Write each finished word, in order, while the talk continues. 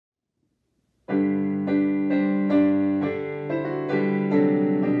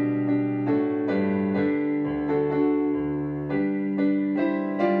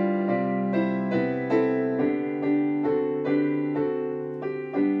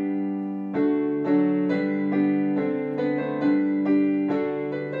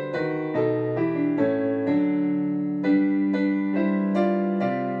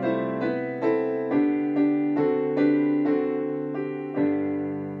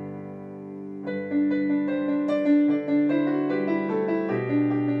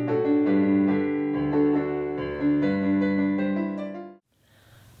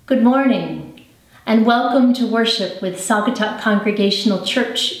Good morning, and welcome to worship with Saugatuck Congregational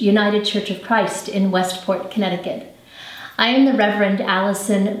Church, United Church of Christ in Westport, Connecticut. I am the Reverend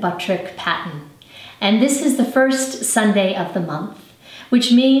Alison Buttrick Patton, and this is the first Sunday of the month,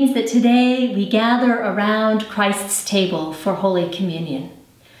 which means that today we gather around Christ's table for Holy Communion.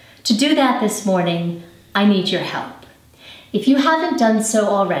 To do that this morning, I need your help. If you haven't done so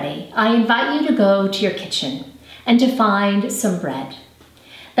already, I invite you to go to your kitchen and to find some bread.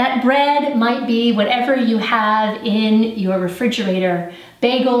 That bread might be whatever you have in your refrigerator,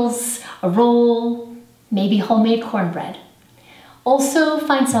 bagels, a roll, maybe homemade cornbread. Also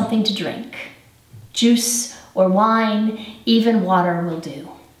find something to drink. Juice or wine, even water will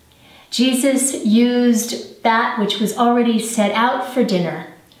do. Jesus used that which was already set out for dinner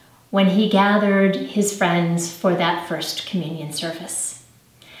when he gathered his friends for that first communion service.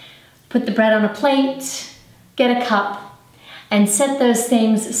 Put the bread on a plate, get a cup, and set those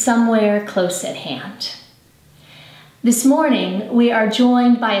things somewhere close at hand. This morning, we are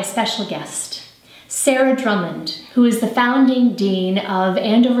joined by a special guest, Sarah Drummond, who is the founding dean of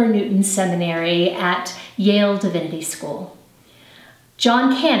Andover Newton Seminary at Yale Divinity School.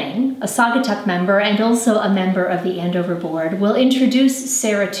 John Canning, a Saugatuck member and also a member of the Andover board, will introduce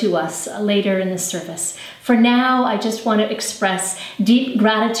Sarah to us later in the service. For now, I just want to express deep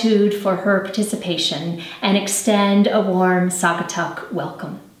gratitude for her participation and extend a warm Saugatuck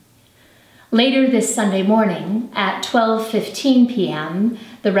welcome. Later this Sunday morning at 12:15 p.m.,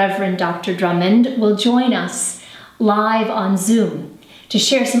 the Reverend Dr. Drummond will join us live on Zoom to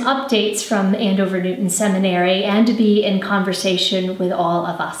share some updates from Andover Newton Seminary and to be in conversation with all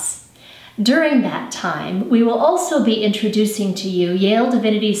of us. During that time, we will also be introducing to you Yale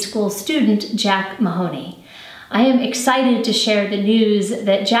Divinity School student Jack Mahoney. I am excited to share the news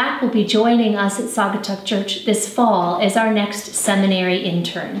that Jack will be joining us at Saugatuck Church this fall as our next seminary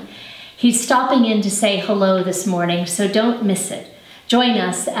intern. He's stopping in to say hello this morning, so don't miss it. Join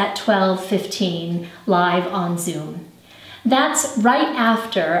us at 12:15 live on Zoom. That's right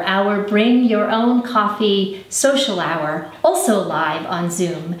after our Bring Your Own Coffee social hour, also live on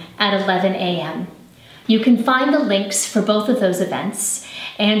Zoom at 11 a.m. You can find the links for both of those events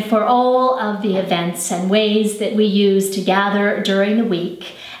and for all of the events and ways that we use to gather during the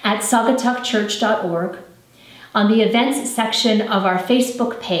week at saugatuckchurch.org, on the events section of our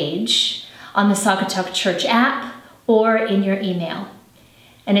Facebook page, on the Saugatuck Church app, or in your email.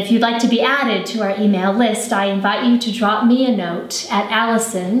 And if you'd like to be added to our email list, I invite you to drop me a note at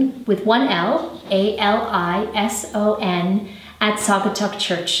Alison, with one L, A-L-I-S-O-N, at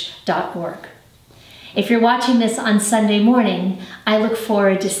saugatuckchurch.org. If you're watching this on Sunday morning, I look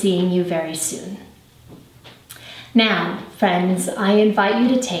forward to seeing you very soon. Now, friends, I invite you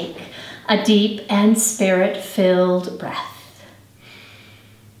to take a deep and spirit-filled breath.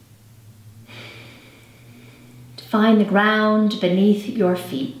 Find the ground beneath your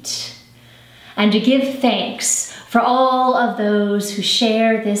feet, and to give thanks for all of those who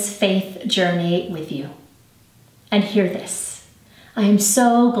share this faith journey with you. And hear this: I am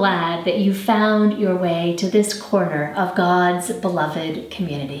so glad that you found your way to this corner of God's beloved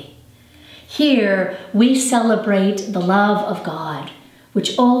community. Here we celebrate the love of God,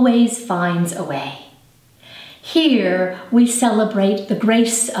 which always finds a way. Here we celebrate the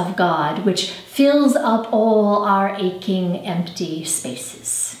grace of God, which fills up all our aching, empty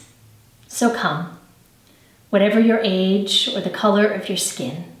spaces. So come, whatever your age or the color of your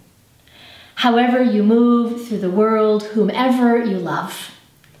skin, however you move through the world, whomever you love,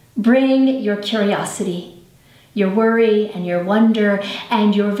 bring your curiosity, your worry and your wonder,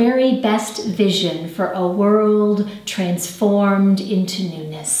 and your very best vision for a world transformed into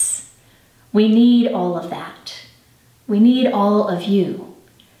newness. We need all of that. We need all of you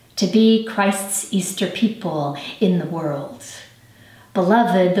to be Christ's Easter people in the world.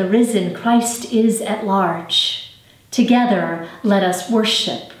 Beloved, the risen Christ is at large. Together, let us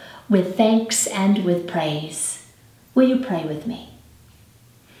worship with thanks and with praise. Will you pray with me?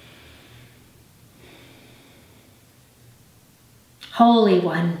 Holy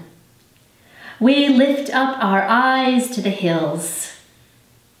One, we lift up our eyes to the hills.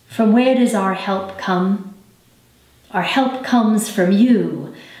 From where does our help come? Our help comes from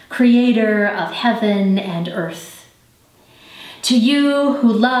you, creator of heaven and earth. To you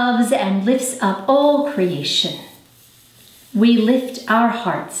who loves and lifts up all creation, we lift our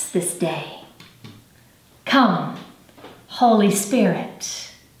hearts this day. Come, Holy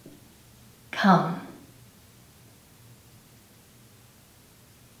Spirit, come.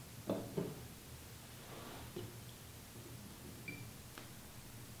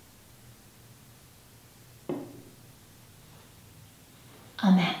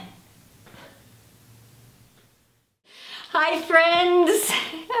 Amen. Hi friends,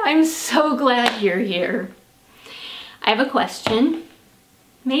 I'm so glad you're here. I have a question.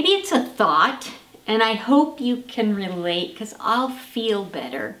 Maybe it's a thought, and I hope you can relate because I'll feel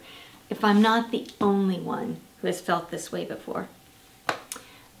better if I'm not the only one who has felt this way before.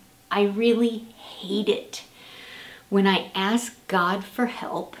 I really hate it when I ask God for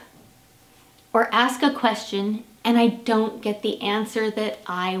help or ask a question and I don't get the answer that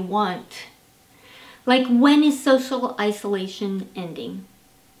I want. Like, when is social isolation ending?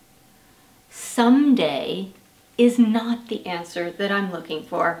 Someday is not the answer that I'm looking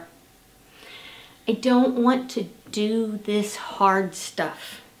for. I don't want to do this hard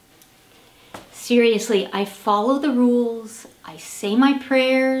stuff. Seriously, I follow the rules, I say my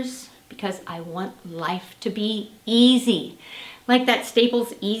prayers because I want life to be easy. Like that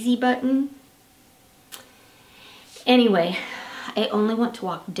Staples easy button. Anyway, I only want to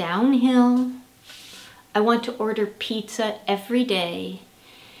walk downhill. I want to order pizza every day.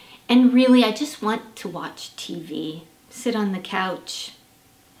 And really, I just want to watch TV, sit on the couch,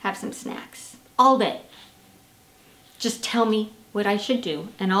 have some snacks all day. Just tell me what I should do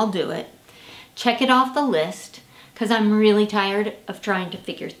and I'll do it. Check it off the list because I'm really tired of trying to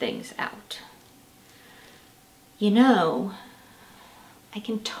figure things out. You know, I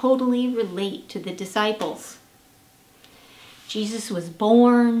can totally relate to the disciples. Jesus was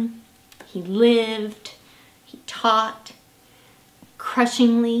born, he lived, he taught,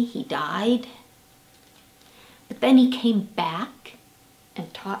 crushingly he died, but then he came back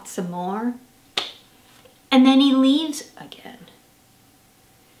and taught some more, and then he leaves again.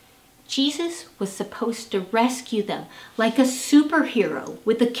 Jesus was supposed to rescue them like a superhero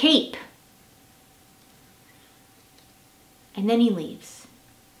with a cape, and then he leaves.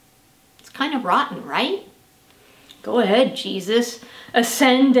 It's kind of rotten, right? Go ahead, Jesus,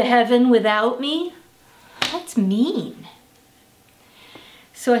 ascend to heaven without me. That's mean.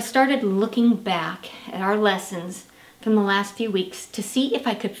 So I started looking back at our lessons from the last few weeks to see if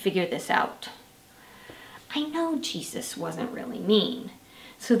I could figure this out. I know Jesus wasn't really mean,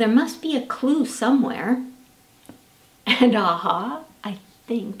 so there must be a clue somewhere. And aha, I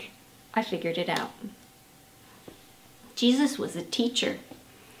think I figured it out. Jesus was a teacher.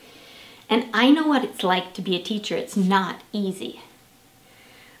 And I know what it's like to be a teacher. It's not easy.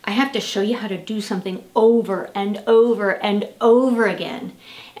 I have to show you how to do something over and over and over again.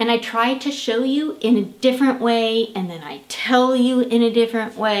 And I try to show you in a different way, and then I tell you in a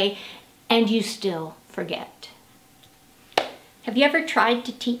different way, and you still forget. Have you ever tried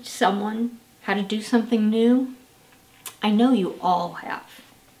to teach someone how to do something new? I know you all have.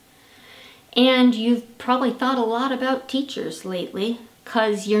 And you've probably thought a lot about teachers lately,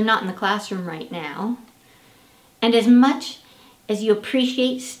 because you're not in the classroom right now. And as much as you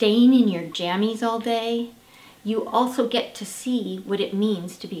appreciate staying in your jammies all day, you also get to see what it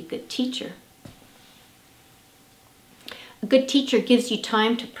means to be a good teacher. A good teacher gives you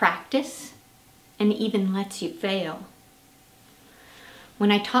time to practice and even lets you fail.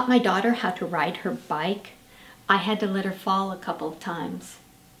 When I taught my daughter how to ride her bike, I had to let her fall a couple of times.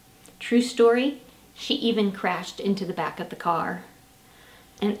 True story, she even crashed into the back of the car.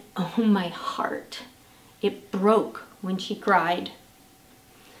 And oh, my heart, it broke when she cried.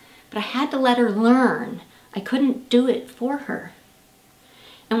 But I had to let her learn. I couldn't do it for her.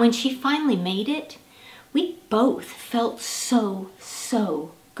 And when she finally made it, we both felt so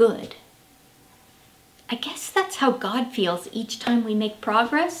good. I guess that's how God feels each time we make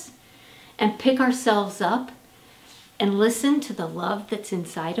progress and pick ourselves up and listen to the love that's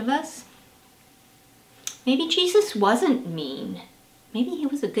inside of us. Maybe Jesus wasn't mean. Maybe he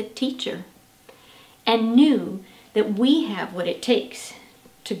was a good teacher and knew that we have what it takes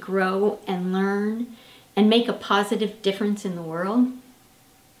to grow and learn and make a positive difference in the world.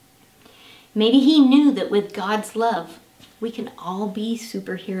 Maybe he knew that with God's love, we can all be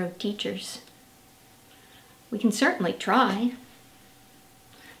superhero teachers. We can certainly try.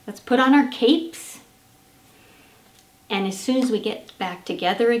 Let's put on our capes, and as soon as we get back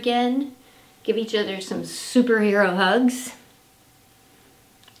together again, give each other some superhero hugs.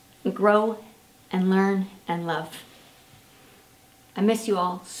 Grow and learn and love. I miss you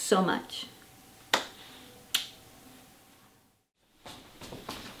all so much.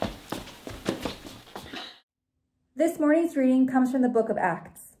 This morning's reading comes from the book of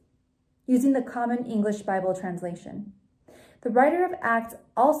Acts, using the Common English Bible translation. The writer of Acts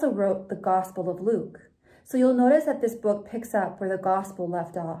also wrote the Gospel of Luke, so you'll notice that this book picks up where the Gospel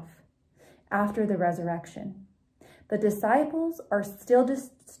left off, after the resurrection. The disciples are still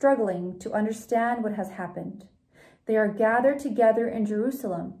struggling to understand what has happened. They are gathered together in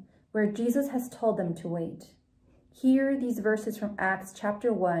Jerusalem, where Jesus has told them to wait. Hear these verses from Acts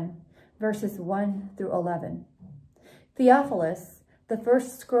chapter 1, verses 1 through 11. Theophilus, the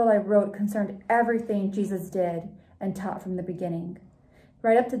first scroll I wrote concerned everything Jesus did and taught from the beginning,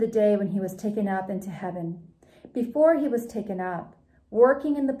 right up to the day when he was taken up into heaven. Before he was taken up,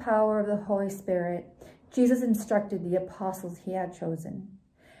 working in the power of the Holy Spirit, Jesus instructed the apostles he had chosen.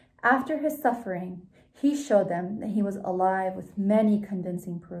 After his suffering, he showed them that he was alive with many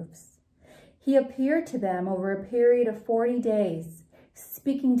convincing proofs. He appeared to them over a period of 40 days,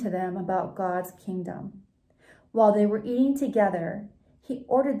 speaking to them about God's kingdom. While they were eating together, he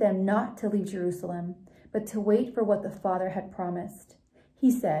ordered them not to leave Jerusalem, but to wait for what the Father had promised.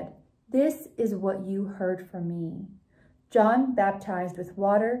 He said, "This is what you heard from me. John baptized with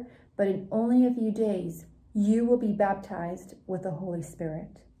water, but in only a few days you will be baptized with the Holy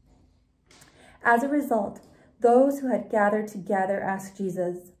Spirit." As a result, those who had gathered together asked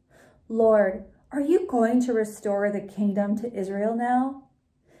Jesus, "Lord, are you going to restore the kingdom to Israel now?"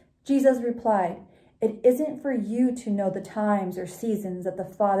 Jesus replied, "It isn't for you to know the times or seasons that the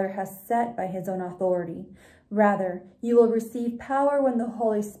Father has set by his own authority. Rather, you will receive power when the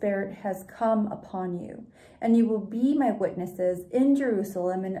Holy Spirit has come upon you, and you will be my witnesses in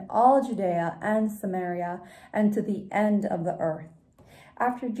Jerusalem and all Judea and Samaria and to the end of the earth."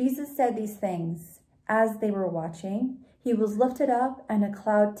 After Jesus said these things, as they were watching, he was lifted up and a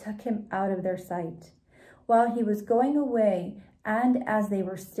cloud took him out of their sight. While he was going away and as they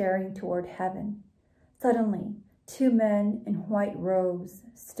were staring toward heaven, suddenly 2 men in white robes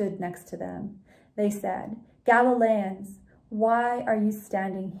stood next to them. They said, "Galileans, why are you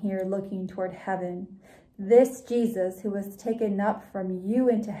standing here looking toward heaven? This Jesus who was taken up from you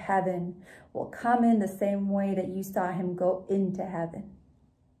into heaven will come in the same way that you saw him go into heaven."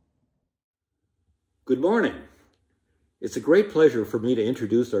 Good morning. It's a great pleasure for me to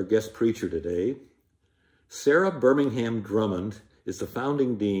introduce our guest preacher today. Sarah Birmingham Drummond is the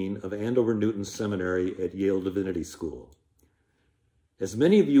founding dean of Andover Newton Seminary at Yale Divinity School. As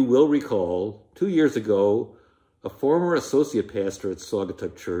many of you will recall, 2 years ago, a former associate pastor at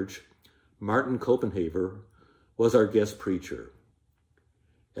Saugatuck Church, Martin Copenhaver, was our guest preacher.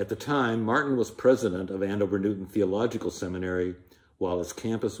 At the time, Martin was president of Andover Newton Theological Seminary while its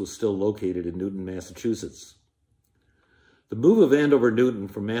campus was still located in Newton, Massachusetts. The move of Andover Newton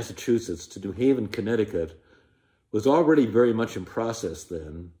from Massachusetts to New Haven, Connecticut was already very much in process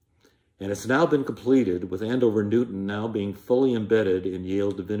then, and it's now been completed, with Andover Newton now being fully embedded in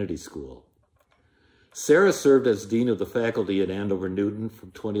Yale Divinity School. Sarah served as dean of the faculty at Andover Newton from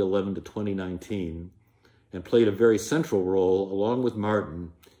 2011 to 2019 and played a very central role, along with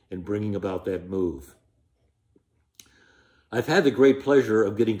Martin, in bringing about that move. I've had the great pleasure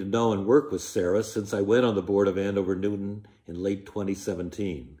of getting to know and work with Sarah since I went on the board of Andover Newton in late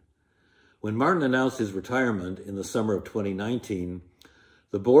 2017. When Martin announced his retirement in the summer of 2019,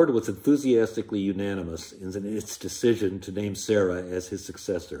 the board was enthusiastically unanimous in its decision to name Sarah as his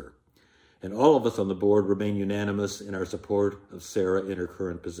successor, and all of us on the board remain unanimous in our support of Sarah in her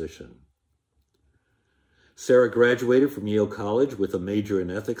current position. Sarah graduated from Yale College with a major in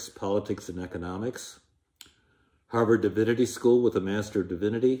ethics, politics, and economics, Harvard Divinity School with a Master of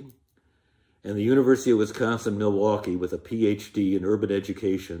Divinity, and the University of Wisconsin-Milwaukee with a PhD in urban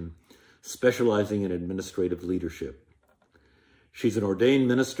education, specializing in administrative leadership. She's an ordained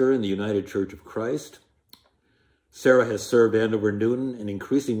minister in the United Church of Christ. Sarah has served Andover Newton in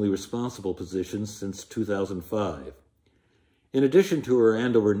increasingly responsible positions since 2005. In addition to her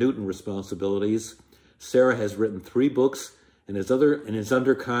Andover Newton responsibilities, Sarah has written 3 books and is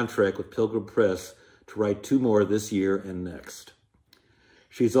under contract with Pilgrim Press to write 2 more this year and next.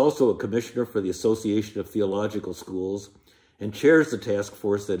 She's also a commissioner for the Association of Theological Schools and chairs the task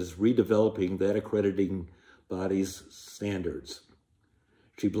force that is redeveloping that accrediting body's standards.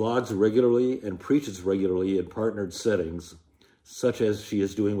 She blogs regularly and preaches regularly in partnered settings, such as she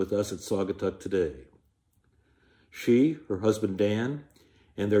is doing with us at Saugatuck today. She, her husband Dan,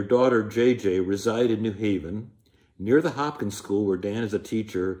 and their daughter JJ reside in New Haven, near the Hopkins School where Dan is a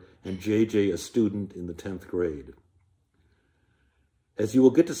teacher and JJ a student in the 10th grade. As you will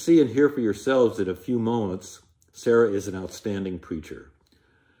get to see and hear for yourselves in a few moments, Sarah is an outstanding preacher.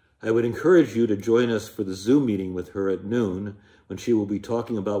 I would encourage you to join us for the Zoom meeting with her at noon, when she will be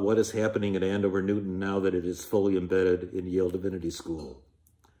talking about what is happening at Andover Newton now that it is fully embedded in Yale Divinity School.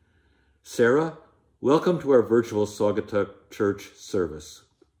 Sarah, welcome to our virtual Saugatuck Church service.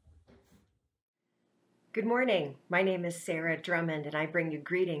 Good morning. My name is Sarah Drummond, and I bring you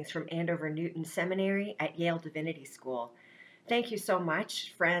greetings from Andover Newton Seminary at Yale Divinity School. Thank you so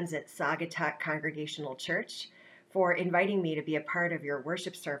much, friends at Saugatuck Congregational Church, for inviting me to be a part of your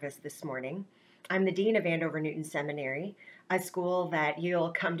worship service this morning. I'm the Dean of Andover Newton Seminary, a school that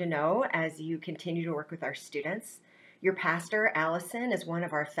you'll come to know as you continue to work with our students. Your pastor, Alison, is one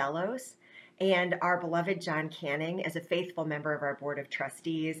of our fellows, and our beloved John Canning is a faithful member of our Board of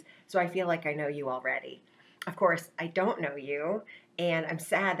Trustees, so I feel like I know you already. Of course, I don't know you, and I'm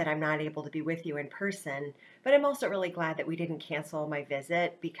sad that I'm not able to be with you in person, but I'm also really glad that we didn't cancel my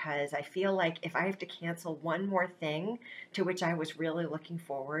visit, because I feel like if I have to cancel one more thing to which I was really looking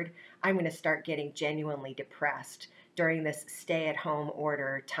forward, I'm going to start getting genuinely depressed during this stay-at-home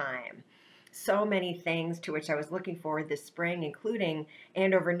order time. So many things to which I was looking forward this spring, including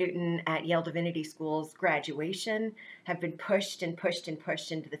Andover Newton at Yale Divinity School's graduation, have been pushed and pushed and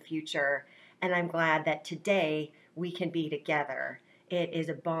pushed into the future. And I'm glad that today we can be together. It is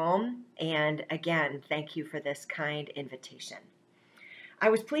a balm, and again, thank you for this kind invitation. I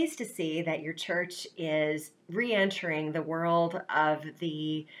was pleased to see that your church is re-entering the world of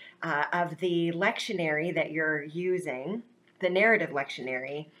the lectionary that you're using, the narrative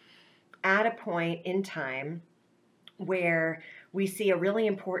lectionary, at a point in time where we see a really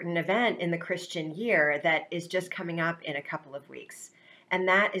important event in the Christian year that is just coming up in a couple of weeks. And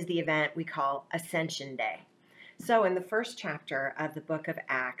that is the event we call Ascension Day. So in the first chapter of the book of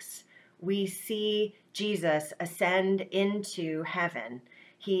Acts, we see Jesus ascend into heaven.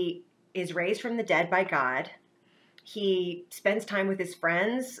 He is raised from the dead by God. He spends time with his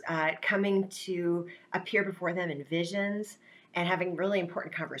friends, coming to appear before them in visions and having really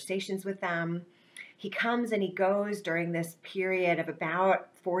important conversations with them. He comes and he goes during this period of about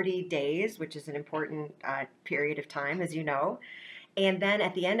 40 days, which is an important period of time, as you know. And then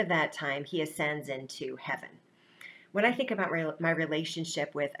at the end of that time, he ascends into heaven. When I think about my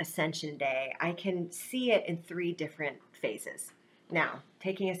relationship with Ascension Day, I can see it in three different phases. Now,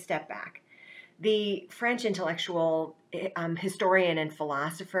 taking a step back, the French intellectual historian and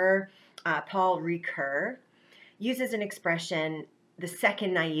philosopher Paul Ricoeur uses an expression, the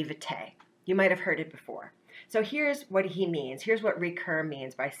second naivete. You might have heard it before. So here's what he means. Here's what Ricoeur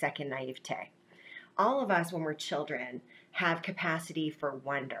means by second naivete. All of us, when we're children, have capacity for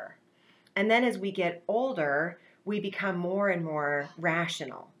wonder. And then as we get older, we become more and more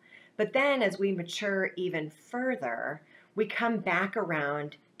rational. But then as we mature even further, we come back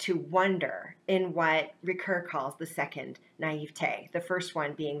around to wonder in what Ricoeur calls the second naivete. The first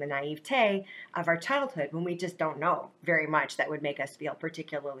one being the naivete of our childhood, when we just don't know very much that would make us feel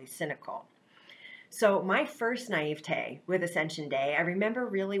particularly cynical. So my first naivete with Ascension Day, I remember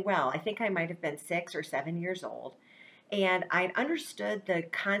really well. I think I might have been 6 or 7 years old. And I understood the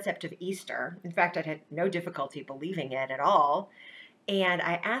concept of Easter. In fact, I had no difficulty believing it at all. And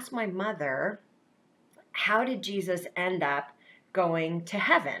I asked my mother, how did Jesus end up going to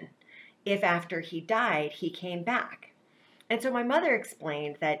heaven if after he died, he came back? And so my mother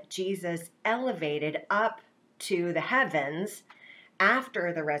explained that Jesus elevated up to the heavens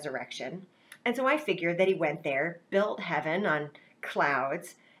after the resurrection. And so I figured that he went there, built heaven on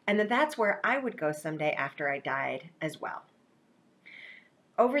clouds, and that's where I would go someday after I died as well.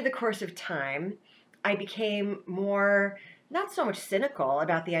 Over the course of time, I became more, not so much cynical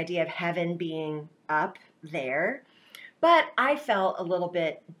about the idea of heaven being up there, but I felt a little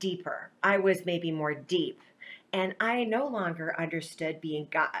bit deeper. I was maybe more deep, and I no longer understood being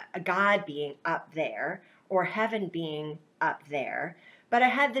God being up there or heaven being up there, but I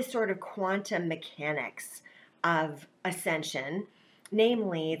had this sort of quantum mechanics of ascension,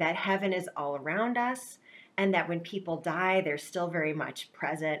 namely that heaven is all around us and that when people die, they're still very much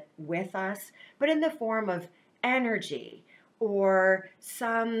present with us, but in the form of energy or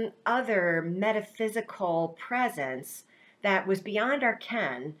some other metaphysical presence that was beyond our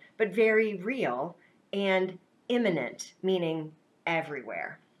ken, but very real and imminent, meaning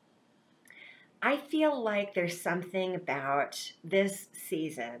everywhere. I feel like there's something about this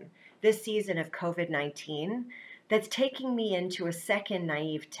season of COVID-19, that's taking me into a second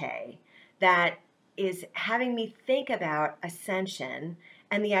naivete that is having me think about ascension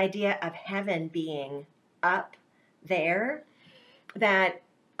and the idea of heaven being up there, that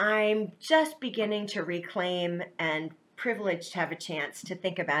I'm just beginning to reclaim and privileged to have a chance to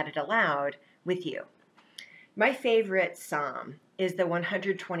think about it aloud with you. My favorite psalm is the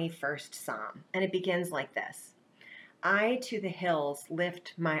 121st Psalm, and it begins like this. I to the hills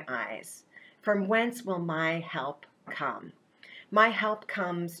lift my eyes. From whence will my help come? My help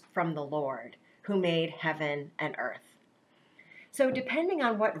comes from the Lord, who made heaven and earth. So depending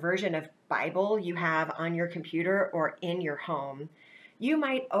on what version of Bible you have on your computer or in your home, you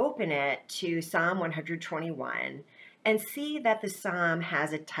might open it to Psalm 121 and see that the psalm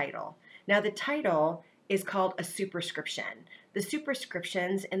has a title. Now the title is called a superscription. The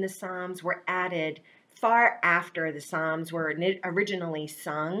superscriptions in the Psalms were added far after the Psalms were originally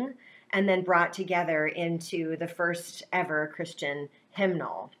sung and then brought together into the first ever Christian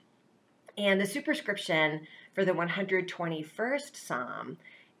hymnal. And the superscription for the 121st Psalm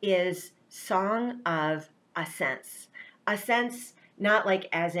is Song of Ascents. Ascents, not like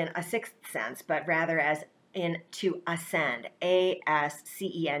as in a sixth sense, but rather as in to ascend,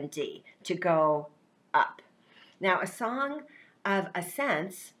 A-S-C-E-N-D, to go up. Now, a Song of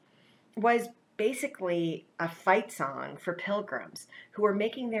Ascents was basically a fight song for pilgrims who were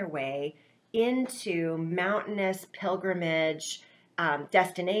making their way into mountainous pilgrimage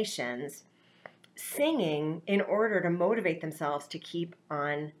destinations, singing in order to motivate themselves to keep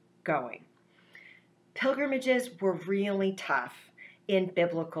on going. Pilgrimages were really tough in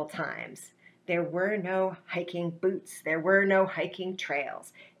biblical times. There were no hiking boots. There were no hiking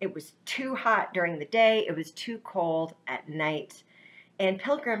trails. It was too hot during the day. It was too cold at night. And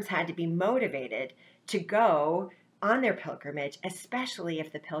pilgrims had to be motivated to go on their pilgrimage, especially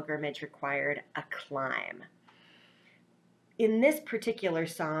if the pilgrimage required a climb. In this particular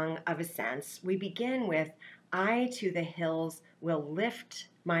Song of Ascents, we begin with, I to the hills will lift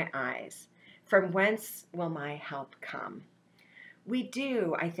my eyes. From whence will my help come? We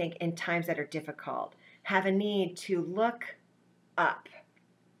do, I think, in times that are difficult, have a need to look up.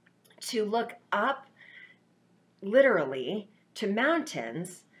 To look up, literally, to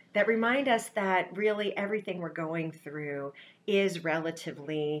mountains that remind us that really everything we're going through is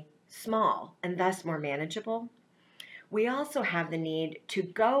relatively small and thus more manageable. We also have the need to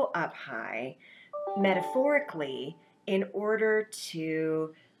go up high, metaphorically, in order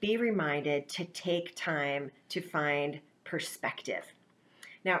to be reminded to take time to find perspective.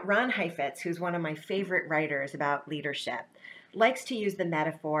 Now, Ron Heifetz, who's one of my favorite writers about leadership, likes to use the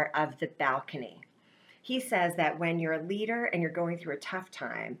metaphor of the balcony. He says that when you're a leader and you're going through a tough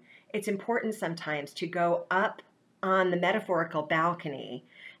time, it's important sometimes to go up on the metaphorical balcony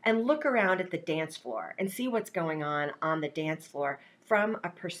and look around at the dance floor and see what's going on the dance floor from a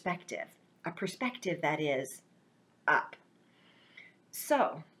perspective that is up.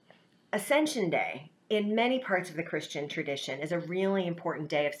 So, Ascension Day, in many parts of the Christian tradition, is a really important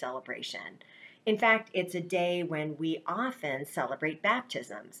day of celebration. In fact, it's a day when we often celebrate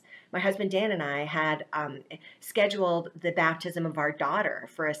baptisms. My husband Dan and I had scheduled the baptism of our daughter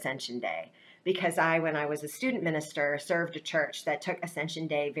for Ascension Day because when I was a student minister, served a church that took Ascension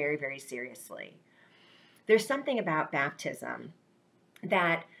Day very, very seriously. There's something about baptism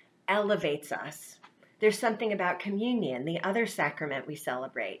that elevates us. There's something about communion, the other sacrament we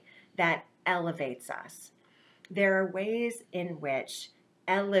celebrate, that elevates us. There are ways in which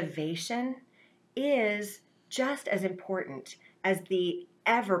elevation is just as important as the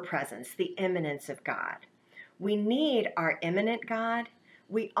ever-presence, the immanence of God. We need our immanent God.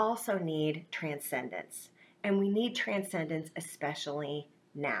 We also need transcendence. And we need transcendence especially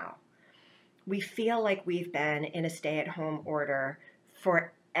now. We feel like we've been in a stay-at-home order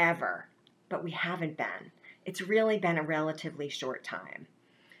forever, but we haven't been. It's really been a relatively short time.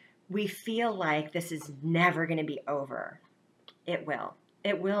 We feel like this is never going to be over. It will.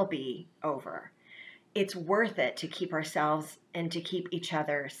 It will be over. It's worth it to keep ourselves and to keep each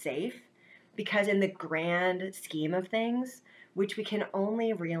other safe because in the grand scheme of things, which we can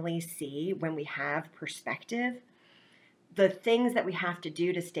only really see when we have perspective, the things that we have to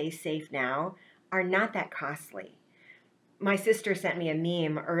do to stay safe now are not that costly. My sister sent me a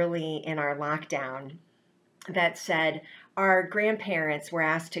meme early in our lockdown that said, our grandparents were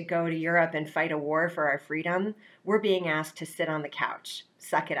asked to go to Europe and fight a war for our freedom. We're being asked to sit on the couch.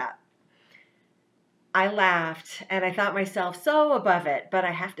 Suck it up. I laughed and I thought myself so above it, but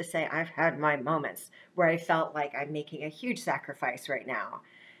I have to say I've had my moments where I felt like I'm making a huge sacrifice right now,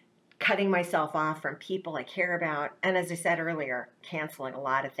 cutting myself off from people I care about, and as I said earlier, canceling a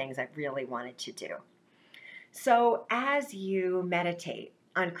lot of things I really wanted to do. So as you meditate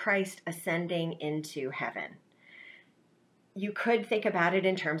on Christ ascending into heaven, you could think about it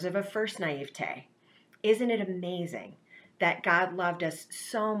in terms of a first naivete. Isn't it amazing that God loved us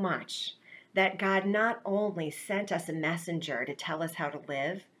so much that God not only sent us a messenger to tell us how to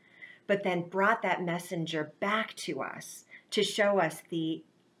live, but then brought that messenger back to us to show us the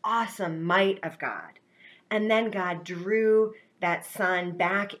awesome might of God. And then God drew that son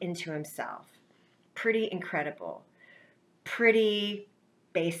back into himself. Pretty incredible, pretty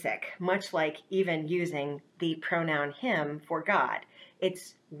basic, much like even using the pronoun him for God.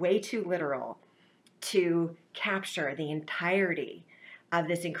 It's way too literal to capture the entirety of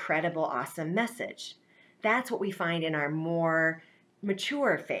this incredible, awesome message. That's what we find in our more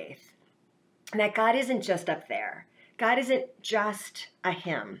mature faith. that God isn't just up there. God isn't just a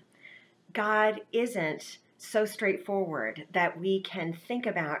hymn. God isn't so straightforward that we can think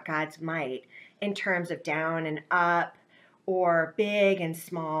about God's might in terms of down and up, or big and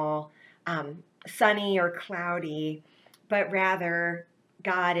small, sunny or cloudy, but rather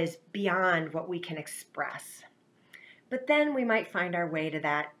God is beyond what we can express. But then we might find our way to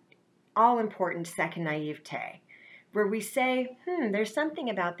that all-important second naivete, where we say, there's something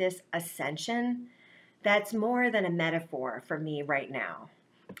about this ascension that's more than a metaphor for me right now.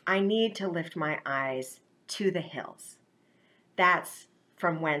 I need to lift my eyes to the hills. That's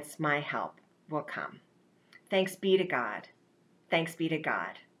from whence my help will come. Thanks be to God. Thanks be to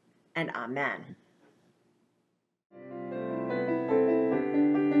God. And amen.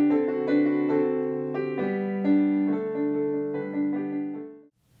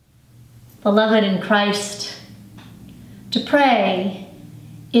 Beloved in Christ, to pray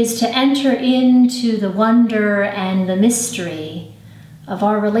is to enter into the wonder and the mystery of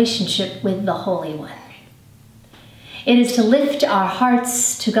our relationship with the Holy One. It is to lift our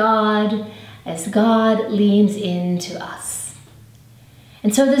hearts to God as God leans into us.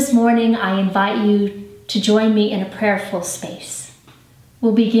 And so this morning, I invite you to join me in a prayerful space.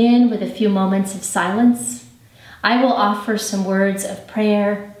 We'll begin with a few moments of silence. I will offer some words of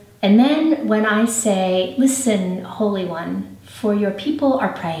prayer, and then when I say, "Listen, Holy One, for your people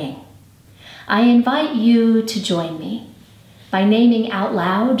are praying," I invite you to join me by naming out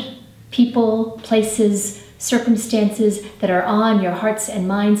loud people, places, circumstances that are on your hearts and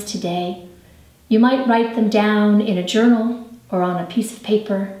minds today. You might write them down in a journal or on a piece of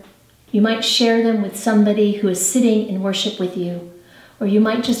paper. You might share them with somebody who is sitting in worship with you, or you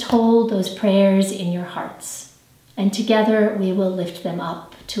might just hold those prayers in your hearts. And together we will lift them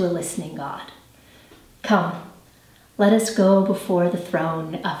up to a listening God. Come, let us go before the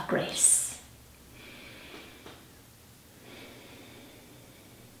throne of grace.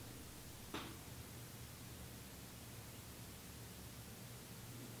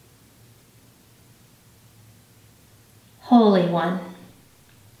 Holy One,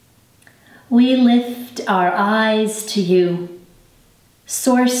 we lift our eyes to you,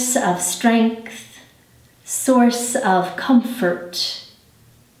 source of strength, source of comfort,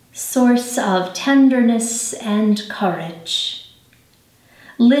 source of tenderness and courage.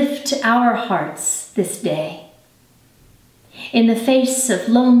 Lift our hearts this day. In the face of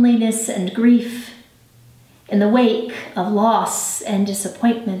loneliness and grief, in the wake of loss and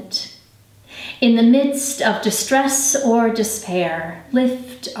disappointment, in the midst of distress or despair,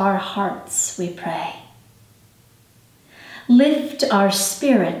 lift our hearts, we pray. Lift our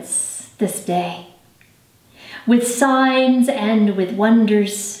spirits this day. With signs and with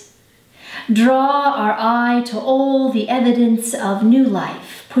wonders, draw our eye to all the evidence of new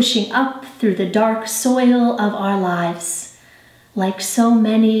life pushing up through the dark soil of our lives, like so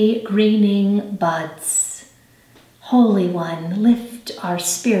many greening buds. Holy One, lift our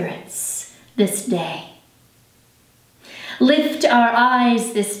spirits this day. Lift our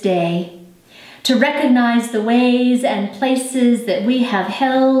eyes this day to recognize the ways and places that we have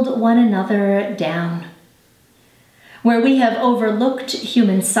held one another down, where we have overlooked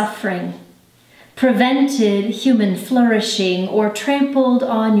human suffering, prevented human flourishing, or trampled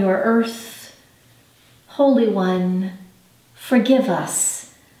on your earth. Holy One, forgive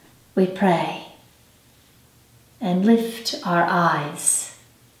us, we pray, and lift our eyes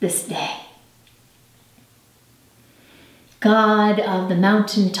this day. God of the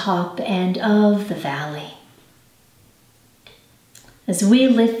mountaintop and of the valley, as we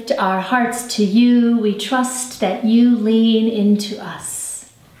lift our hearts to you, we trust that you lean into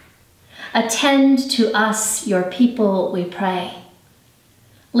us. Attend to us, your people, we pray.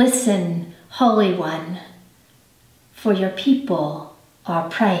 Listen, Holy One, for your people are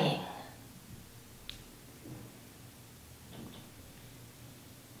praying.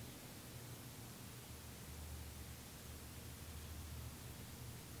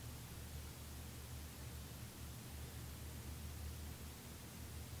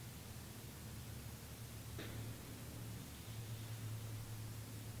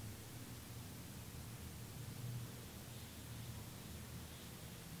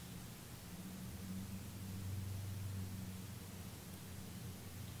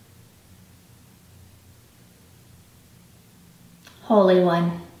 Holy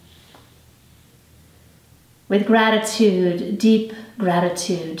One, with gratitude, deep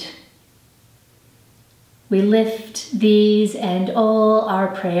gratitude, we lift these and all our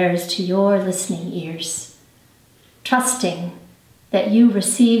prayers to your listening ears, trusting that you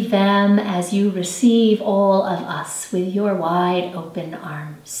receive them as you receive all of us with your wide open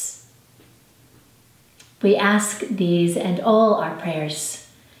arms. We ask these and all our prayers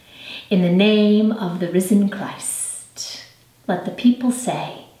in the name of the risen Christ. Let the people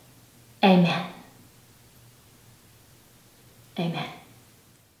say, Amen. Amen.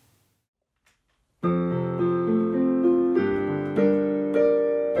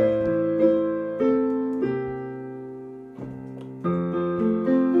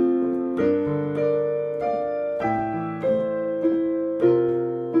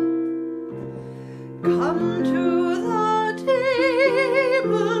 Come to the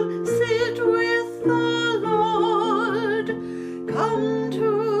table, sit with the Lord. Come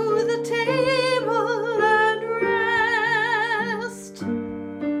to the table and rest.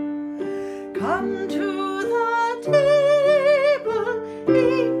 Come to the table,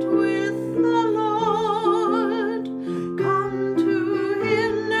 eat with the Lord. Come to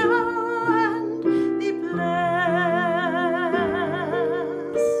him now and be blessed.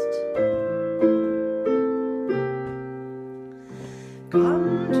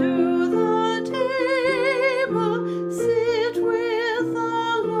 Come to the table, sit with the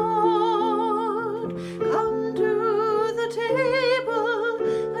Lord. Come to the table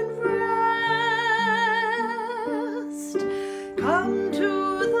and rest. Come to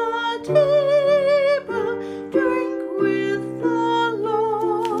the table, drink with the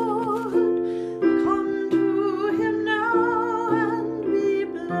Lord. Come to him now and be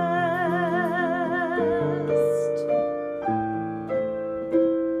blessed.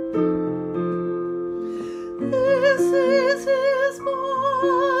 This is his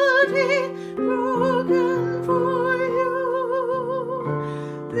body broken for you.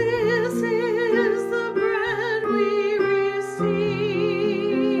 This is the bread we receive.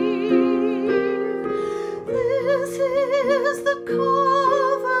 This is the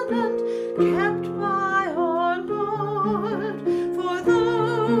covenant kept by our Lord for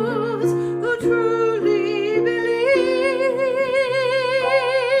those who truly believe.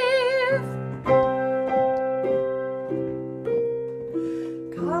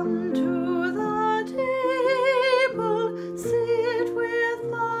 Come to the table, sit with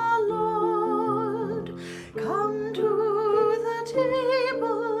the Lord. Come to the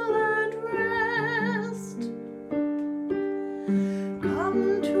table and rest. Come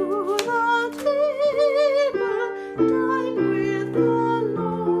to the table, dine with the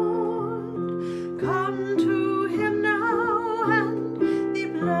Lord. Come to him now and be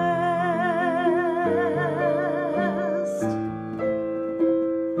blessed.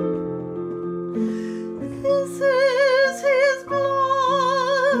 This is his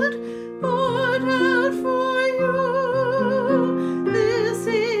blood poured out for you. This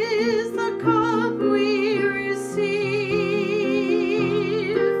is the cup we receive.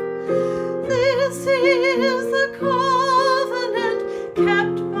 This is the covenant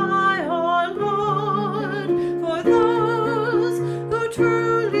kept by our Lord for those who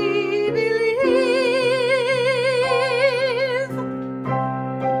truly believe.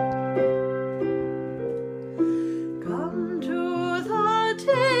 Come to the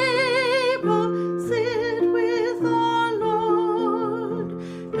table, sit with the Lord.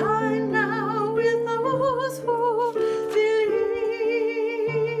 Dine now with those who believe.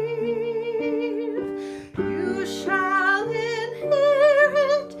 You shall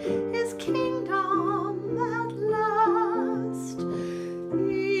inherit his kingdom at last.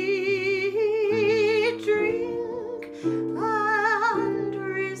 Eat, drink, and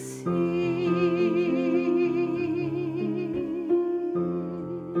receive.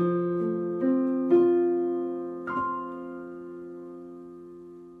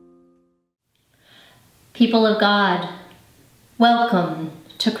 People of God, welcome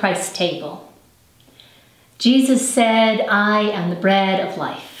to Christ's table. Jesus said, I am the bread of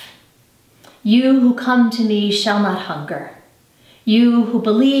life. You who come to me shall not hunger. You who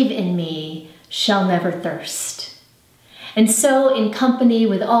believe in me shall never thirst. And so, in company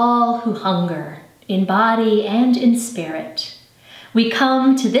with all who hunger, in body and in spirit, we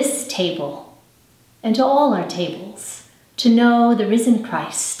come to this table and to all our tables to know the risen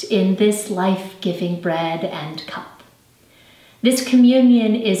Christ in this life-giving bread and cup. This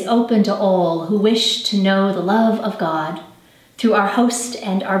communion is open to all who wish to know the love of God through our host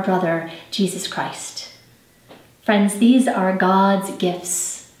and our brother, Jesus Christ. Friends, these are God's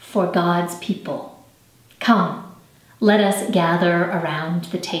gifts for God's people. Come, let us gather around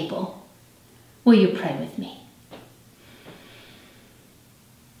the table. Will you pray with me?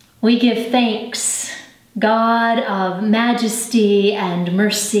 We give thanks, God of majesty and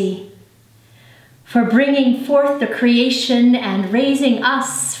mercy, for bringing forth the creation and raising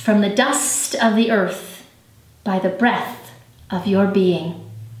us from the dust of the earth by the breath of your being.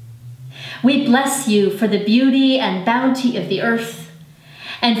 We bless you for the beauty and bounty of the earth,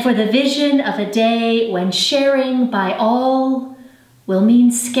 and for the vision of a day when sharing by all will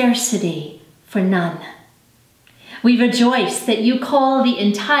mean scarcity for none. We rejoice that you call the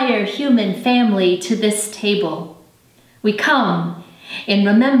entire human family to this table. We come in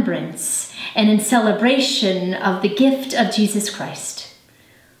remembrance and in celebration of the gift of Jesus Christ,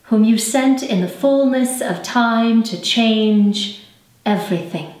 whom you sent in the fullness of time to change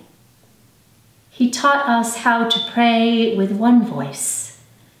everything. He taught us how to pray with one voice,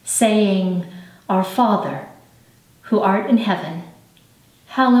 saying, Our Father, who art in heaven,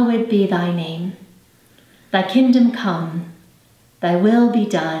 hallowed be thy name. Thy kingdom come, thy will be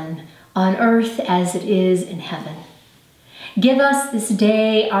done on earth as it is in heaven. Give us this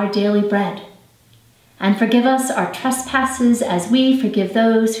day our daily bread, and forgive us our trespasses as we forgive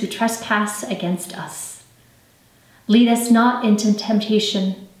those who trespass against us. Lead us not into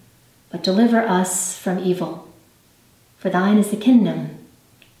temptation, but deliver us from evil. For thine is the kingdom,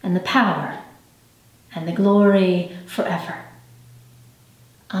 and the power, and the glory forever.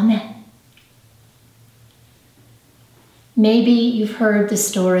 Amen. Maybe you've heard the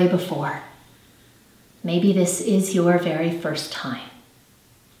story before. Maybe this is your very first time.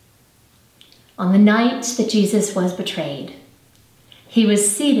 On the night that Jesus was betrayed, he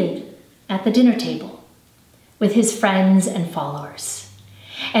was seated at the dinner table with his friends and followers.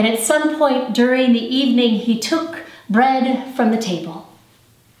 And at some point during the evening, he took bread from the table,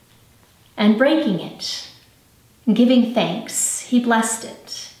 and breaking it and giving thanks, he blessed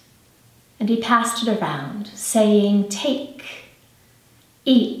it. And he passed it around, saying, Take,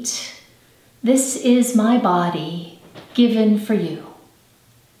 eat, this is my body given for you.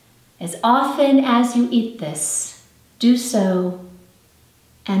 As often as you eat this, do so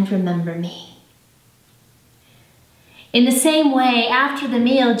and remember me. In the same way, after the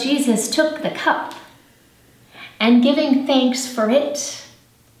meal, Jesus took the cup, and giving thanks for it,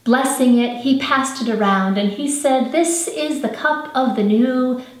 blessing it, he passed it around, and he said, This is the cup of the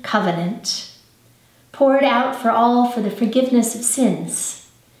new covenant, poured out for all for the forgiveness of sins.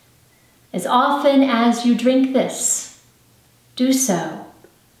 As often as you drink this, do so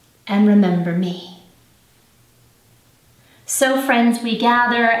and remember me. So, friends, we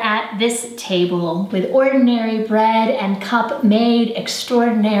gather at this table with ordinary bread and cup made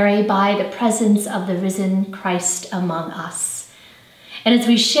extraordinary by the presence of the risen Christ among us. And as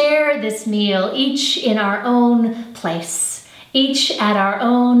we share this meal, each in our own place, each at our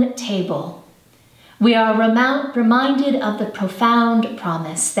own table, we are reminded of the profound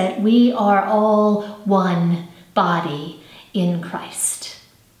promise that we are all one body in Christ.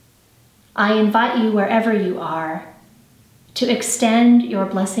 I invite you, wherever you are, to extend your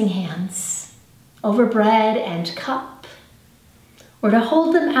blessing hands over bread and cup, or to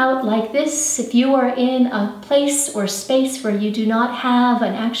hold them out like this if you are in a place or space where you do not have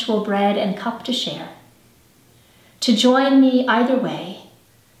an actual bread and cup to share. To join me either way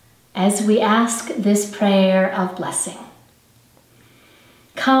as we ask this prayer of blessing.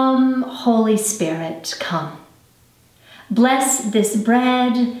 Come, Holy Spirit, come. Bless this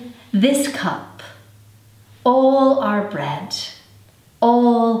bread, this cup, all our bread,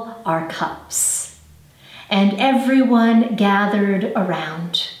 all our cups, and everyone gathered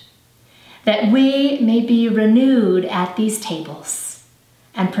around, that we may be renewed at these tables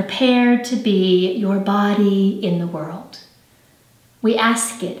and prepared to be your body in the world. We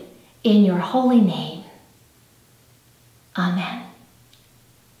ask it in your holy name. Amen.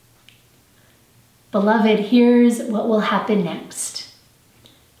 Beloved, here's what will happen next.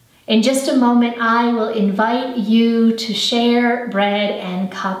 In just a moment, I will invite you to share bread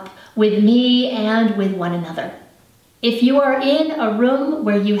and cup with me and with one another. If you are in a room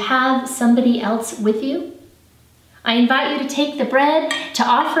where you have somebody else with you, I invite you to take the bread, to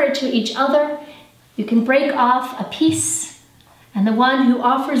offer it to each other. You can break off a piece, and the one who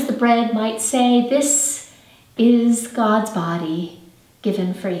offers the bread might say, "This is God's body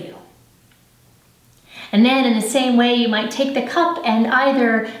given for you." And then in the same way, you might take the cup and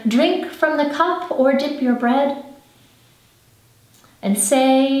either drink from the cup or dip your bread and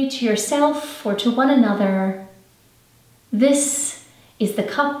say to yourself or to one another, "This is the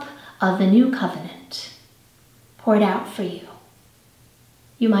cup of the new covenant poured out for you."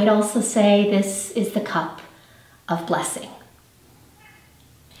 You might also say, "This is the cup of blessing."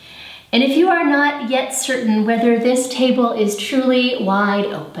 And if you are not yet certain whether this table is truly wide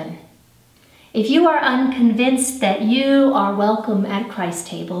open, if you are unconvinced that you are welcome at Christ's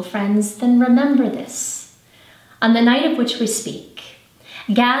table, friends, then remember this. On the night of which we speak,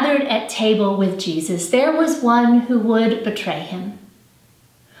 gathered at table with Jesus, there was one who would betray him.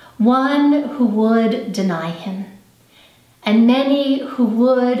 one who would deny him, and many who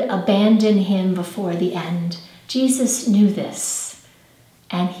would abandon him before the end. Jesus knew this,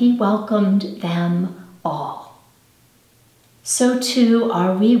 and he welcomed them all. So too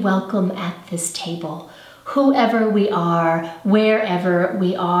are we welcome at this table, whoever we are, wherever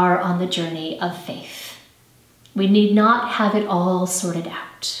we are on the journey of faith. We need not have it all sorted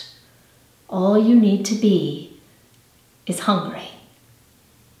out. All you need to be is hungry.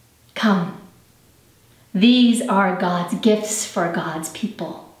 Come. These are God's gifts for God's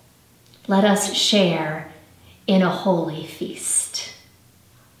people. Let us share in a holy feast.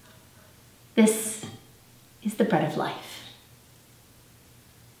 This is the bread of life.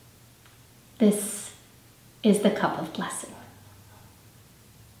 This is the cup of blessing.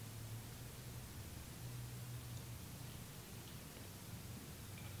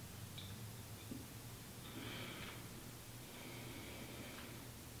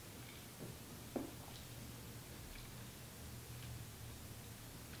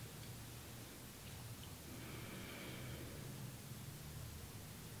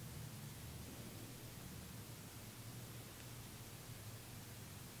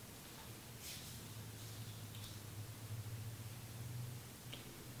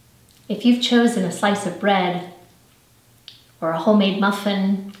 If you've chosen a slice of bread, or a homemade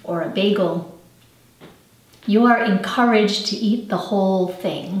muffin, or a bagel, you are encouraged to eat the whole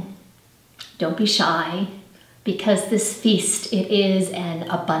thing. Don't be shy, because this feast, it is an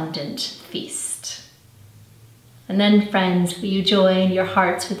abundant feast. And then, friends, will you join your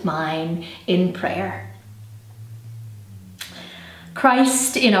hearts with mine in prayer?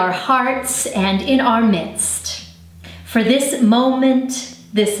 Christ in our hearts and in our midst, for this moment,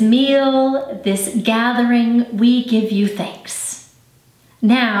 this meal, this gathering, we give you thanks.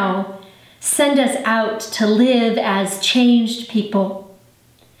 Now, send us out to live as changed people,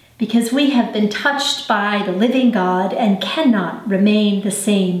 because we have been touched by the living God and cannot remain the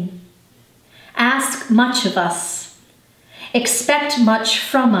same. Ask much of us, expect much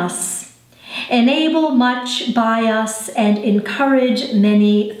from us, enable much by us, and encourage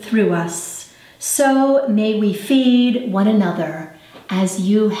many through us. So may we feed one another as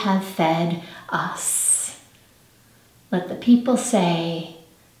you have fed us. Let the people say,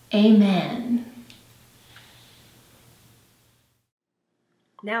 Amen.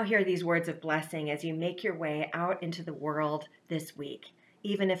 Now hear these words of blessing as you make your way out into the world this week,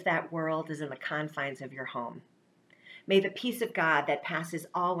 even if that world is in the confines of your home. May the peace of God that passes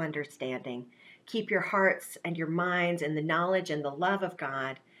all understanding keep your hearts and your minds in the knowledge and the love of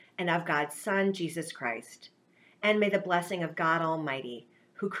God and of God's Son, Jesus Christ. And may the blessing of God Almighty,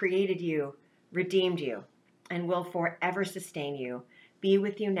 who created you, redeemed you, and will forever sustain you, be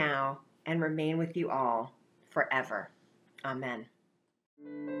with you now and remain with you all forever. Amen.